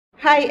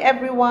Hi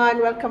everyone!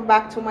 Welcome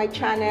back to my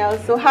channel.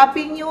 So,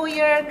 Happy New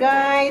Year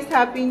guys!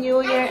 Happy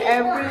New Year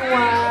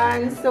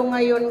everyone! So,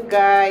 ngayon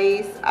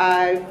guys,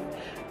 I've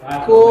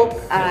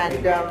cooked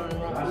and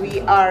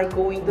we are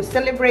going to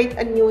celebrate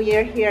a New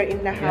Year here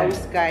in the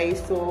house guys.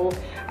 So,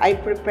 I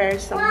prepare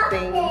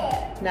something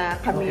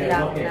na kami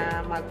lang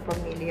na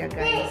magpamilya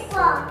guys.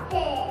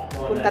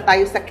 So, punta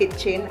tayo sa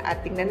kitchen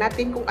at tingnan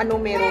natin kung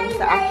ano meron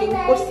sa aking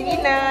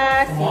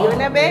kusina. See you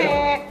na be!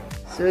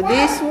 So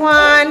this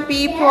one,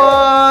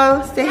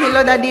 people, say hello,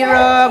 Daddy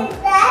Rob.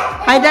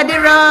 Hi, Daddy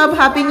Rob.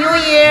 Happy New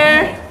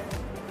Year.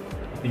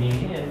 Happy New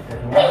Year.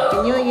 Happy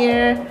New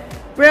Year.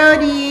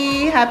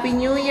 Brody, Happy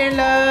New Year,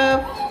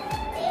 love.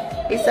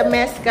 It's a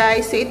mess,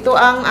 guys. So ito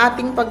ang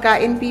ating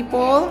pagkain,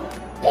 people.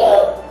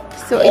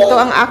 So ito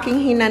ang aking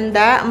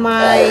hinanda.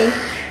 May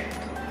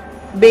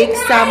baked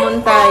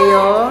salmon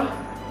tayo.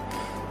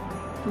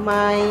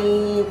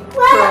 May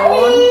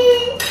prawn.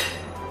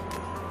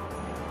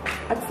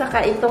 At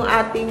saka itong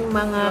ating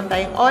mga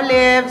tayong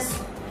olives,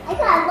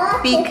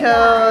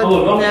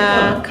 pickled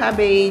na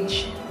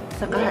cabbage,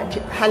 saka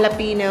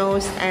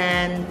jalapenos,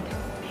 and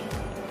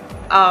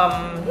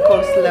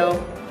coleslaw.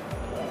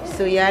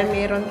 So yan,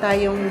 meron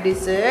tayong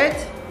dessert.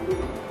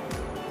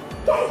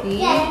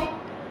 See?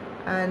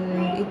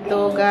 And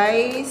ito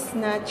guys,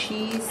 na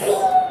cheese,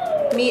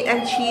 meat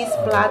and cheese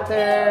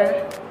platter.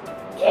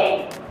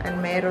 And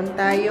meron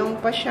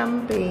tayong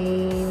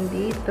pa-champagne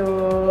dito.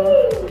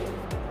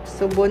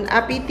 So, bon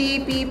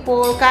appetit,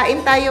 people.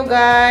 Kain tayo,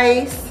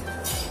 guys.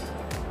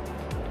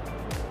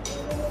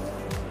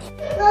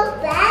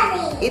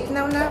 Eat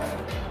now, love.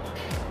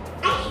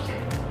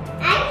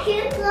 I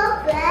should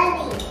go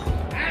buddy.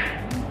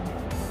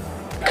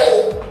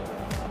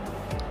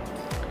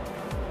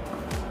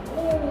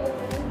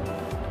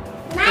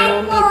 So,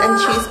 meat and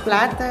cheese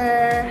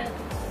platter.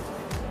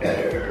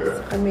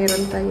 Saka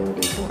meron tayong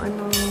ditong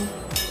ano.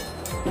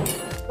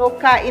 So,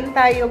 kain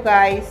tayo,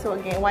 guys. So,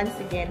 again, once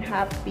again,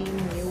 Happy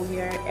New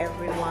Year,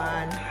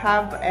 everyone.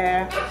 Have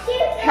a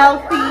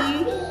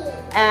healthy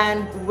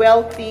and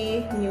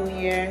wealthy New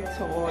Year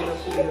to all of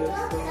you.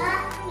 So,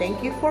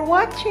 thank you for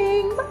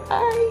watching.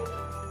 Bye!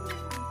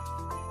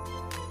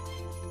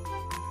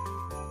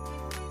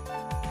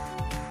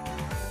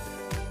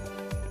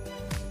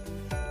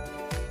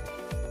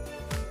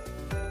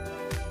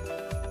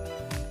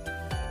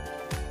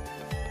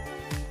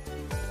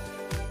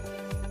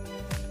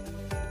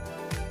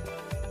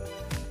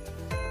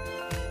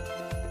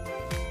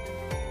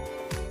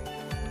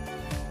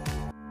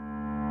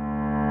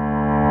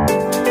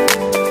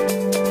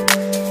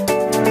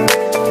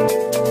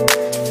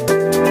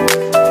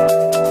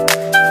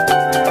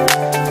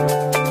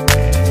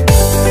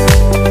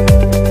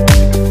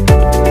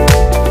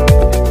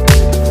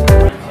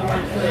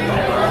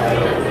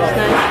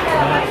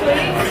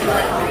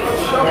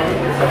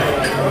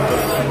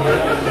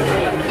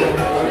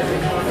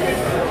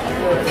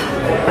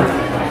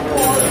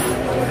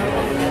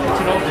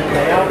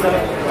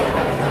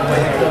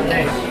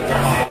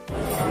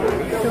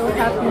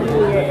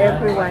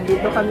 Everyone,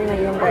 dito kami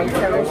ngayon guys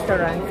sa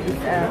restaurant.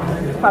 It's a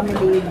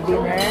family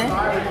dinner.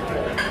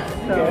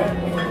 So,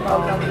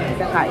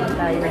 nakain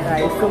tayo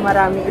guys. So,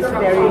 marami is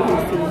very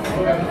busy.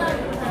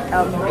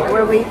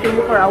 We're waiting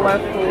for our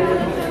food.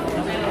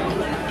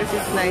 This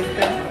is nice.